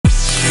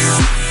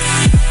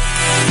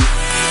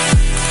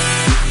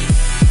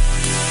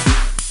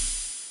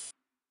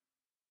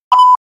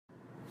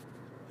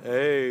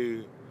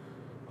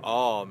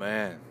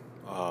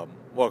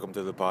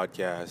welcome to the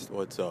podcast.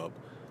 What's up?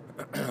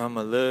 I'm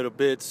a little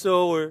bit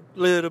sore,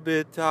 little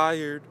bit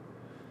tired.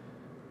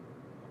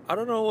 I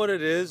don't know what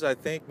it is. I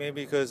think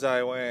maybe because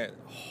I went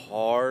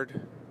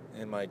hard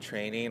in my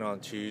training on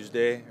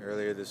Tuesday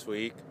earlier this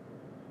week.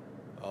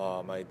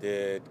 I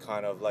did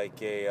kind of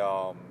like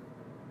I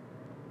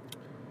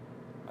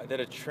did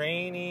a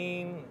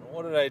training.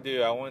 What did I do?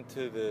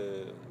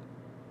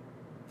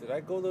 Did I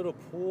go to the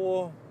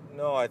pool?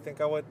 No, I think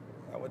I went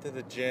to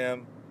the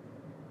gym.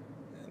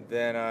 And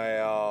then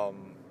I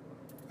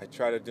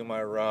tried to do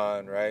my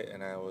run, right?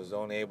 And I was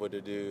only able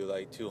to do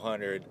like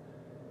 200.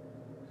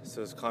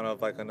 So it's kind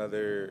of like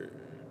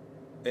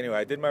anyway,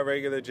 I did my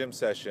regular gym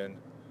session,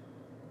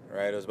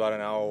 right? It was about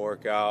an hour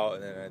workout,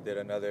 and then I did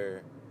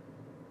another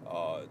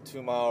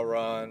 2-mile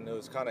run. It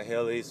was kind of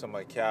hilly, so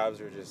my calves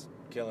were just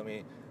killing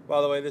me.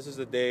 By the way, this is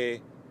the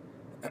day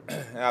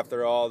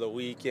after all the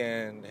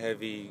weekend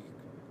heavy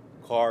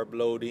carb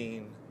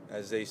loading,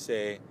 as they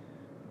say,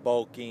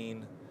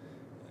 bulking,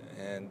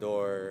 and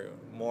or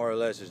more or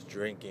less just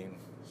drinking.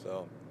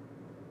 So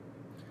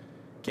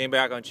came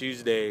back on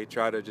Tuesday,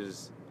 tried to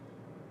just,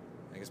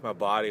 I guess my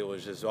body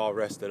was just all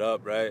rested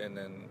up, right? And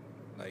then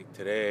like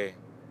today,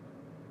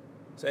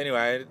 so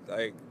anyway,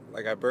 I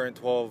burned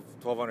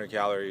 1,200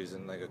 calories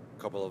in like a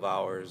couple of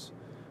hours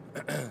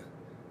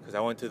because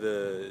I went to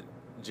the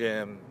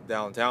gym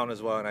downtown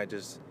as well, and I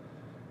just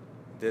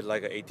did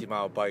like an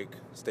 18-mile bike,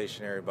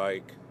 stationary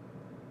bike.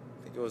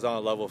 I think it was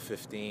on level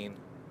 15.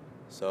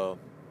 So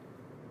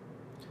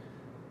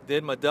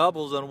did my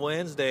doubles on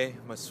Wednesday,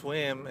 my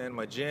swim and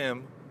my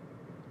gym.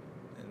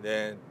 And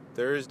then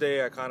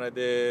Thursday I kind of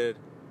did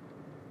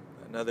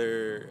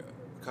another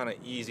kind of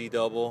easy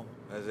double,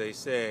 as they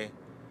say.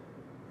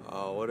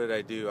 What did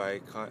I do?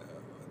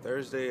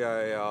 Thursday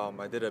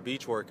I did a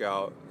beach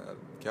workout.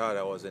 God,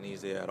 that wasn't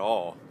easy at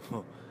all.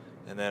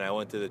 And then I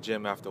went to the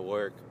gym after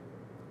work.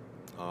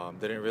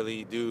 Didn't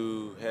really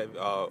do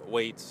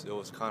weights. It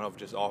was kind of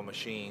just all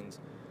machines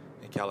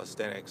and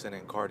calisthenics and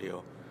then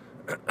cardio.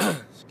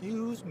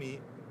 Excuse me.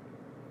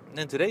 And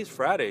then today's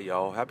Friday,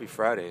 y'all. Happy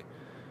Friday.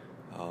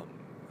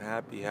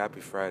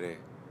 Happy Friday.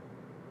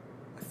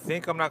 I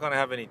think I'm not going to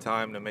have any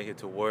time to make it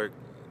to work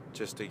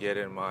just to get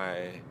in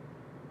my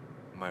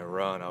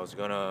run. I was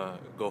going to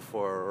go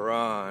for a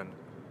run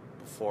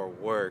before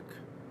work.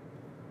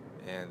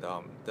 And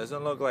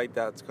doesn't look like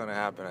that's going to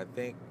happen. I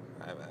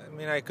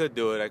mean, I could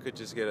do it. I could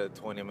just get a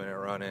 20-minute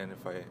run in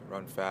if I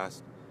run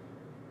fast.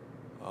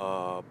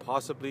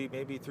 Possibly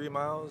maybe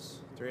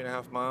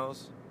 3.5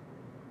 miles.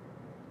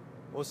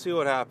 We'll see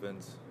what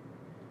happens.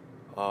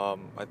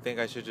 I think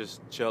I should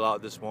just chill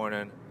out this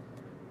morning.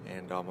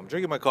 And I'm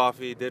drinking my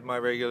coffee, did my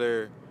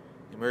regular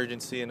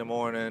emergency in the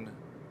morning.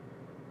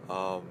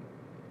 I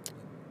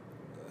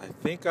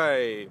think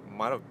I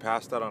might have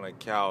passed out on a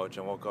couch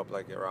and woke up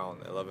like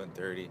around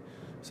 11:30.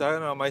 So I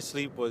don't know, my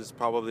sleep was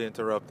probably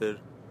interrupted.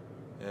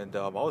 And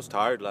I was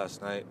tired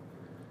last night.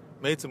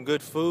 Made some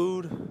good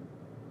food.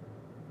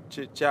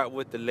 Chit-chat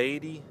with the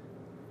lady.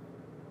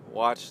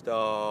 Watched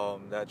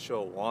that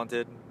show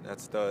Wanted.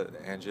 That's the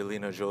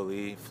Angelina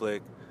Jolie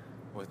flick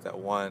with that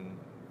one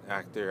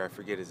actor. I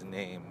forget his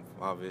name,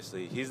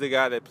 obviously. He's the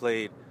guy that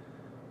played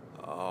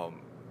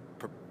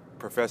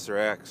Professor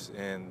X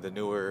in the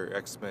newer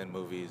X-Men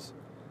movies.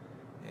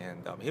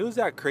 And he was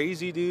that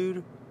crazy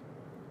dude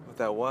with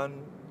that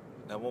one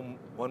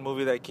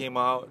movie that came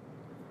out.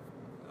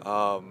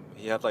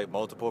 He had like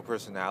multiple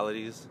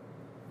personalities,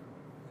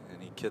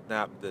 and he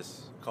kidnapped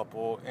this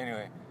couple.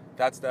 Anyway,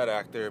 that's that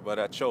actor. But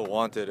that show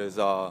Wanted is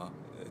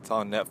it's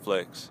on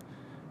Netflix,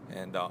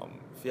 and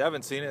if you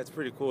haven't seen it, it's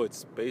pretty cool.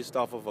 It's based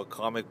off of a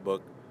comic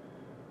book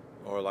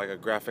or like a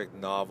graphic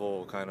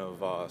novel kind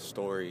of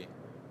story.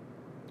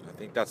 I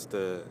think that's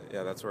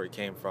where it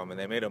came from, and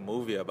they made a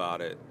movie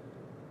about it.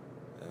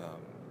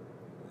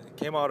 It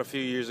came out a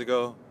few years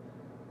ago.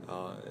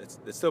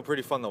 It's still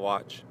pretty fun to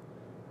watch.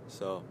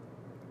 So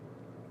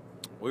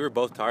we were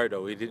both tired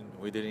though. We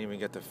didn't even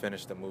get to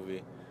finish the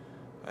movie.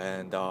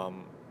 And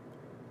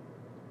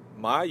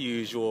my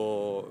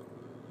usual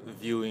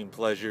viewing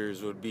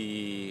pleasures would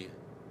be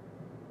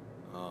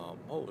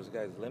this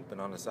guy's limping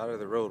on the side of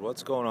the road.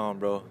 What's going on,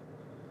 bro?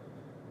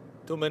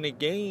 Too many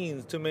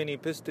gains, too many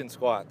piston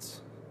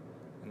squats.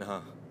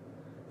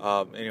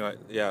 Anyway,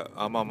 yeah,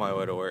 I'm on my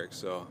way to work.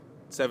 So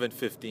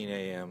 7:15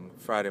 a.m.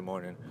 Friday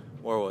morning.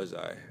 Where was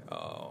I?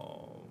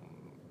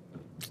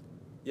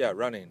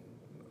 Running.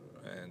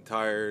 And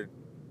tired.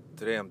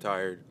 Today I'm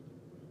tired.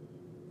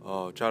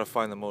 Try to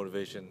find the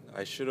motivation.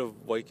 I should have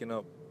woken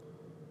up.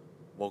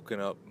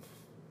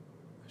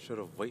 I should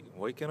have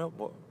waken up.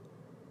 What?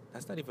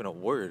 That's not even a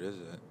word, is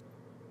it?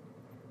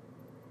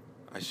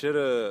 I should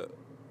have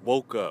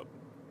woke up.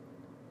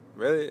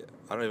 Really?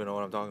 I don't even know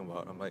what I'm talking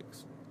about. I'm like,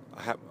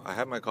 I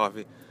had my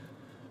coffee.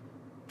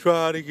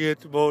 Try to get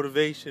the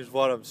motivation is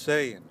what I'm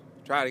saying.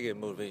 Try to get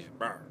motivation.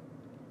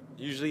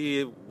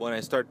 Usually when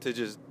I start to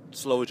just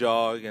slow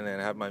jog and then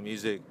have my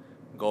music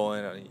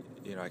going,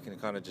 I can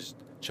kind of just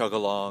chug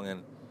along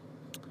and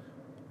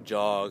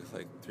jog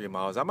like 3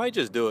 miles. I might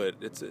just do it.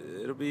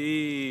 It'll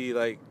be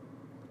like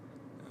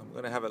I'm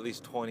gonna have at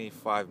least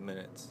 25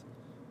 minutes.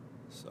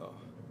 So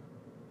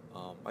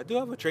I do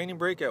have a training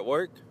break at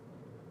work,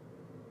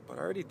 but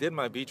I already did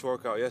my beach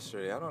workout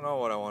yesterday. I don't know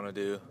what I want to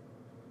do.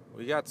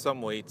 We got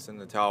some weights in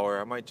the tower.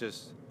 I might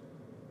just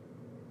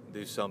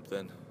do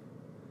something.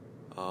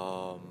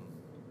 But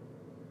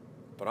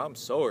I'm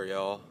sore,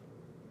 y'all.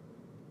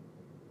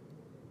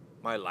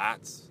 My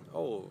lats.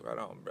 Oh, right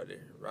on,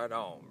 brother. Right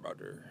on,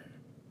 brother.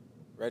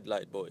 Red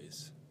light,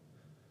 boys.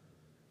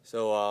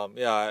 So,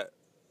 yeah,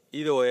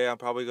 either way, I'm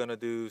probably going to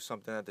do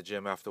something at the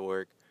gym after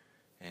work.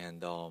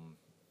 And,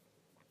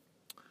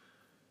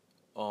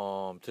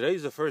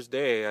 today's the first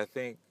day, I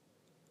think,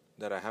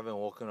 that I haven't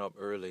woken up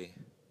early.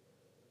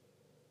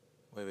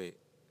 Wait.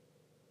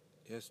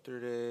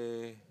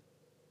 Yesterday.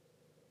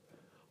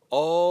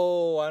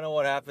 Oh, I know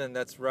what happened.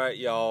 That's right,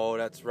 y'all.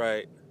 That's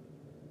right.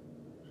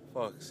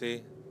 Fuck,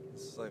 see?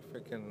 It's like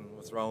freaking,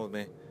 what's wrong with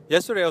me?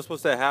 Yesterday I was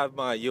supposed to have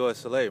my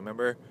USLA,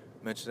 remember?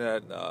 I mentioned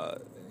that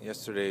in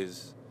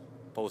yesterday's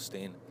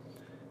posting.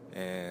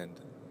 And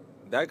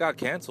that got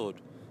canceled.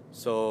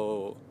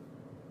 So,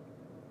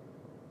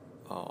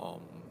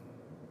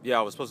 yeah,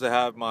 I was supposed to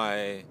have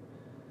my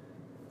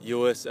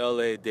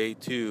USLA day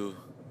 2.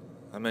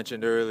 I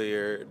mentioned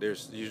earlier,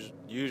 there's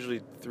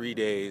usually 3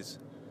 days.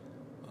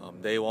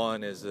 Day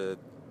 1 is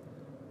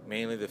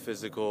mainly the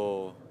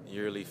physical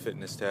yearly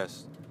fitness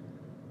test.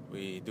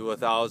 We do a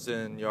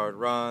 1,000-yard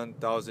run,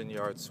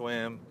 1,000-yard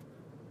swim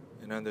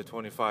in under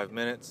 25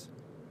 minutes.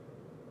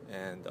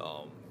 And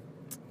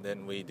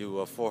then we do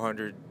a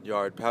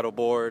 400-yard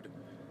paddleboard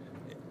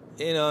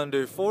in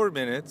under 4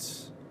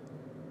 minutes.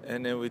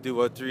 And then we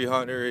do a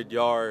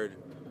 300-yard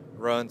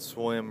run,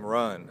 swim,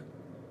 run.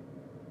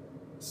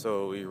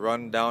 So we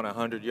run down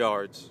 100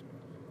 yards,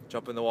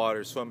 jump in the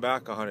water, swim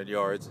back 100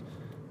 yards,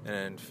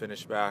 and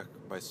finish back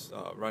by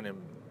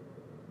running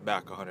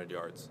back 100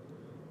 yards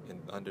in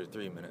under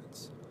 3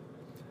 minutes.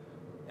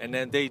 And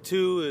then day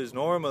 2 is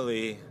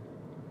normally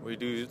we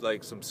do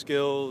like some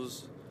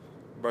skills,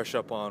 brush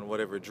up on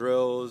whatever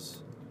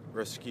drills,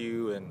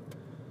 rescue and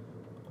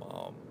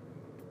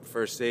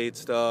first aid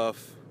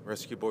stuff,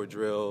 rescue board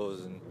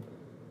drills and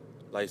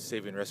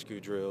life-saving rescue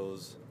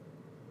drills.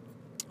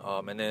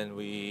 And then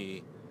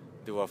we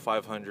do a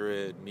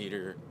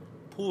 500-meter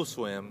pool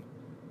swim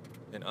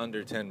in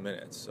under 10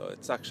 minutes. So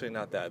it's actually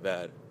not that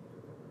bad.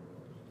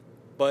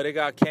 But it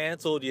got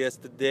canceled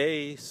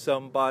yesterday.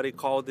 Somebody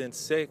called in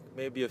sick.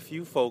 Maybe a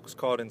few folks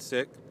called in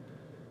sick.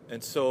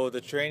 And so the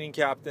training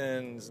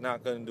captain's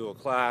not going to do a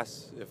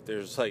class if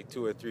there's like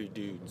 2 or 3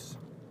 dudes.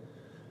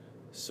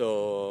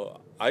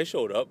 So I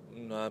showed up,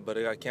 but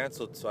it got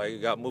canceled. So I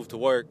got moved to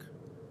work.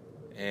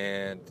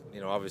 And,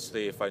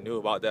 obviously if I knew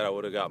about that, I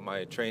would have got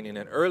my training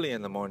in early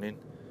in the morning.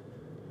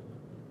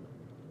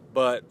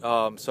 But,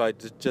 so I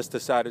just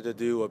decided to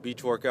do a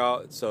beach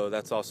workout. So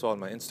that's also on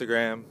my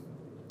Instagram,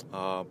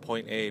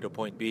 point A to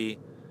point B.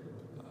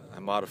 I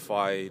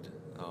modified,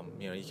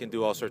 you can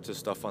do all sorts of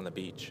stuff on the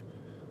beach.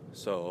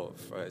 So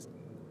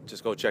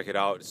just go check it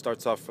out. It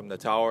starts off from the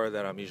tower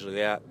that I'm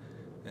usually at.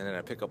 And then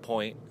I pick a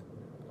point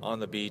on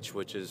the beach,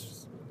 which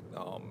is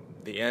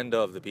the end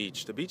of the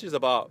beach. The beach is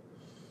about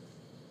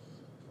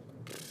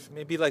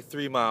maybe like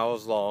 3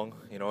 miles long,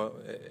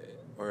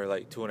 or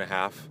like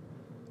 2.5,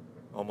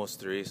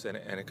 almost 3,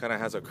 and it kind of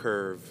has a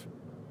curve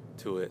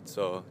to it,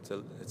 so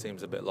it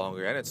seems a bit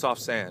longer, and it's soft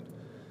sand.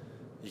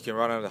 You can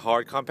run on the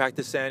hard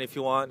compacted sand if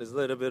you want. There's a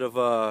little bit of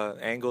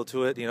angle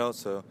to it,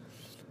 so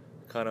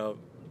kind of,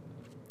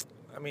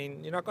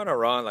 you're not gonna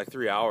run like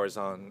 3 hours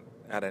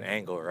at an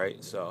angle,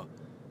 right? So,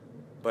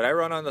 but I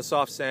run on the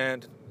soft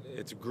sand.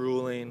 It's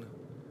grueling,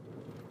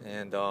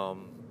 and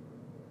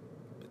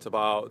it's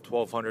about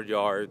 1,200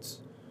 yards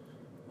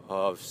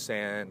of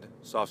sand,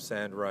 soft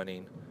sand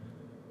running.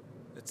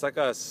 It's like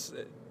a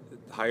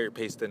higher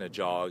pace than a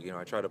jog.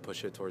 I try to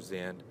push it towards the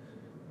end,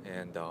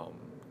 and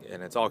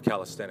it's all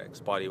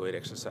calisthenics, body weight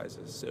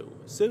exercises.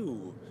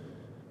 So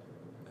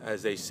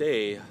as they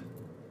say,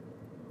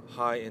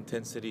 high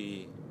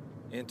intensity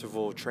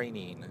interval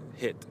training,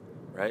 HIIT,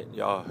 right?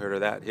 Y'all heard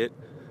of that, HIIT?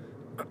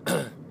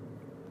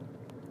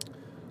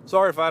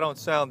 Sorry if I don't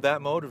sound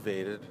that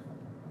motivated,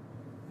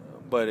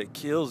 but it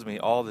kills me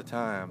all the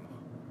time.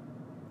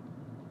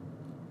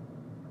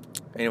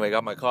 Anyway,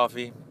 got my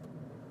coffee.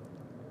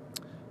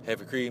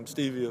 Heavy cream,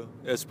 stevia,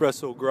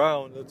 espresso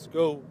ground. Let's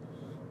go.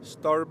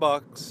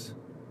 Starbucks.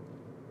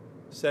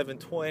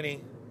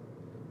 720.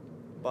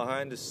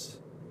 Behind us.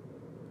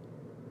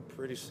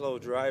 Pretty slow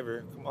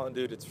driver. Come on,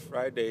 dude. It's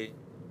Friday.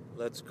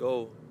 Let's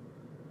go.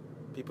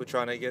 People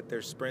trying to get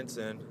their sprints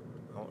in.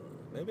 Oh,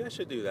 maybe I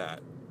should do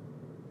that.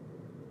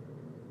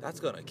 That's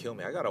going to kill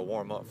me. I got to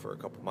warm up for a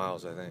couple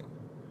miles, I think.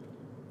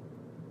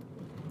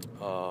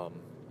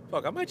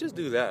 Fuck, I might just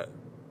do that.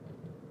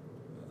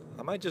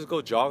 I might just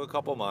go jog a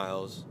couple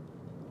miles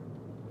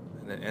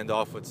and then end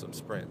off with some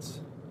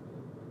sprints.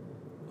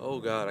 Oh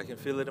God, I can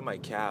feel it in my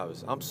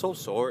calves. I'm so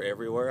sore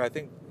everywhere. I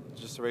think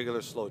just a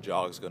regular slow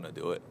jog is gonna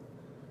do it.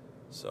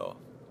 So,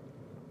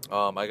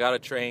 I gotta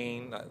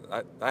train.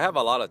 I have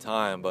a lot of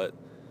time, but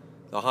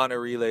the Honda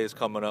Relay is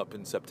coming up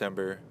in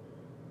September,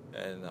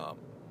 and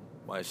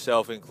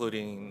myself,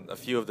 including a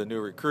few of the new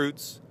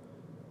recruits,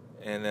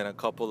 and then a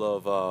couple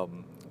of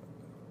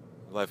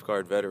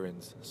lifeguard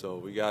veterans. So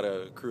we got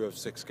a crew of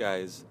 6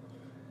 guys,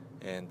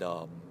 and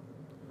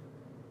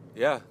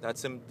yeah,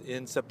 that's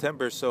in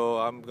September. So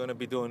I'm gonna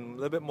be doing a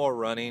little bit more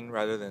running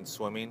rather than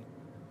swimming.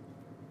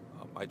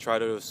 I try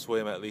to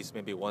swim at least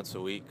maybe once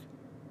a week,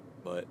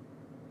 but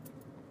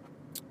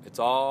it's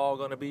all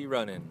gonna be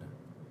running.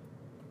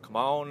 Come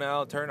on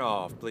now, turn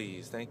off,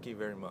 please. Thank you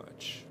very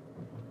much.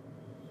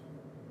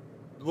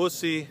 We'll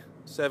see.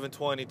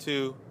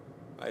 7:22.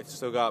 I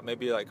still got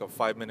maybe like a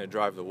 5-minute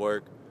drive to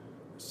work.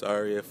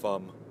 Sorry if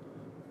I'm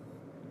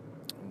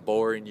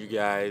boring you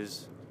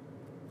guys.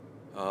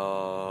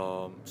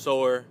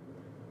 So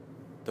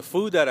the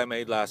food that I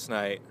made last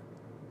night,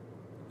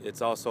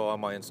 it's also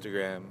on my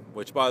Instagram,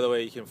 which, by the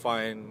way, you can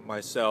find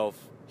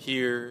myself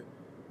here,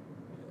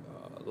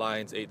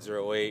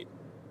 Lines808,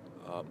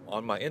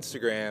 on my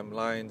Instagram,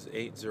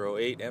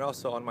 Lines808, and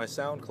also on my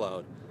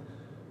SoundCloud.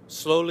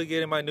 Slowly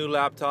getting my new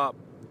laptop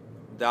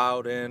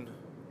dialed in.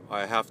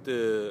 I have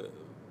to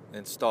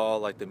install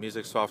like the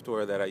music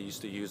software that I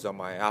used to use on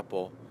my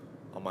Apple,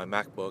 on my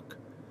MacBook,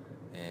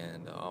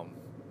 and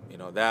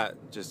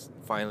that just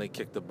finally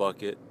kicked the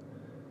bucket.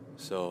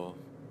 So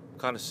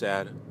kind of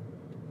sad.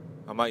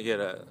 I might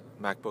get a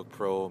MacBook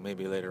Pro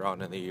maybe later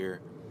on in the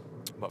year,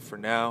 but for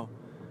now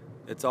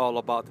it's all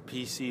about the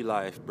PC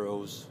life,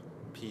 bros.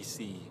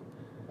 PC.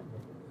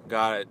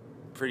 Got it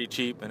pretty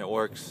cheap and it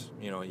works.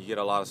 You get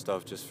a lot of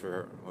stuff just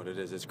for what it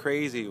is. It's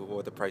crazy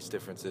what the price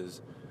difference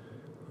is,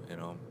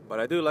 but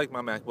I do like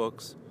my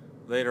MacBooks.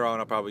 Later on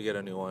I'll probably get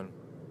a new one,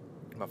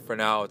 but for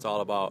now it's all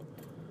about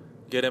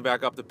getting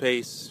back up the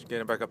pace,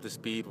 getting back up to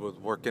speed with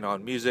working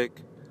on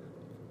music,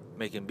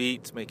 making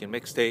beats, making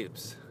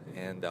mixtapes,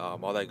 and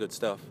all that good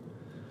stuff.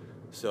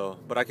 So,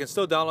 but I can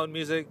still download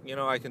music.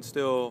 I can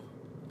still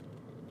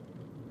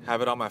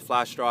have it on my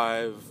flash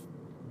drive.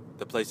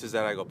 The places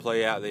that I go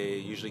play at, they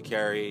usually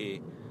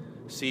carry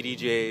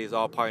CDJs,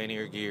 all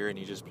Pioneer gear, and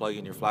you just plug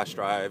in your flash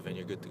drive and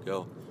you're good to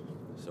go.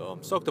 So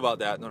I'm stoked about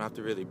that. Don't have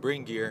to really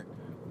bring gear,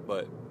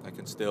 but I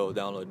can still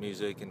download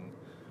music and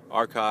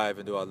archive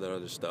and do all that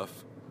other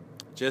stuff.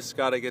 Just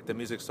gotta get the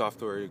music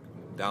software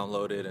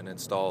downloaded and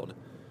installed.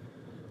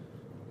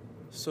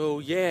 So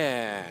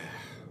yeah,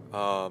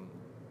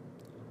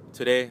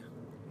 today,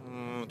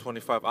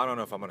 25. I don't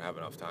know if I'm gonna have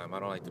enough time. I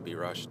don't like to be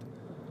rushed,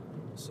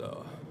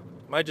 so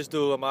might just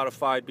do a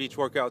modified beach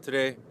workout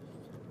today,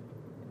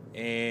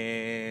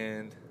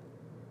 and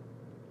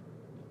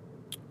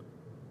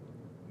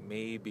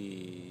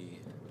maybe,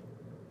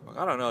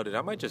 I don't know, dude.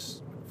 I might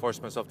just force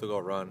myself to go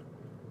run.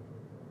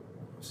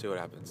 See what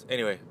happens.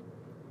 Anyway,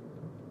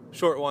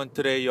 short one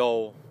today,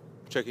 yo.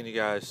 Checking you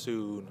guys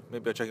soon.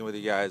 Maybe I'll check in with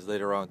you guys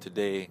later on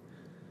today.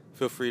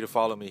 Feel free to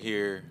follow me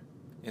here,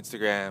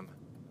 Instagram,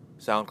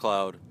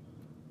 SoundCloud,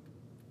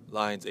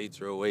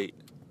 Lines808.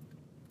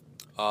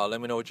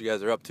 Let me know what you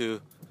guys are up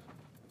to.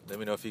 Let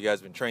me know if you guys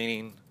have been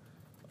training,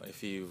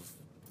 if you've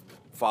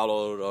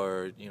followed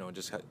or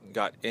just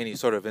got any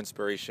sort of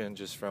inspiration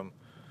just from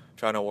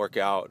trying to work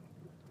out,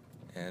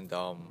 and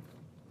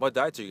what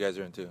diets you guys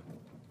are into.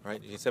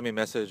 Right? You can send me a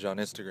message on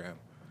Instagram,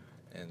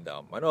 and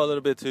I know a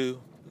little bit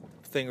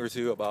thing or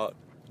two about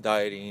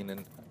dieting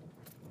and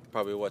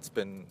probably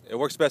it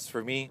works best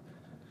for me,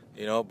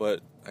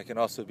 but I can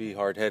also be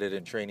hard-headed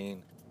in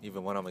training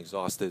even when I'm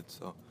exhausted,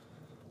 so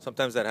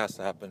sometimes that has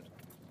to happen.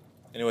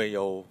 Anyway,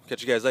 yo,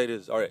 catch you guys later.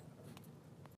 All right.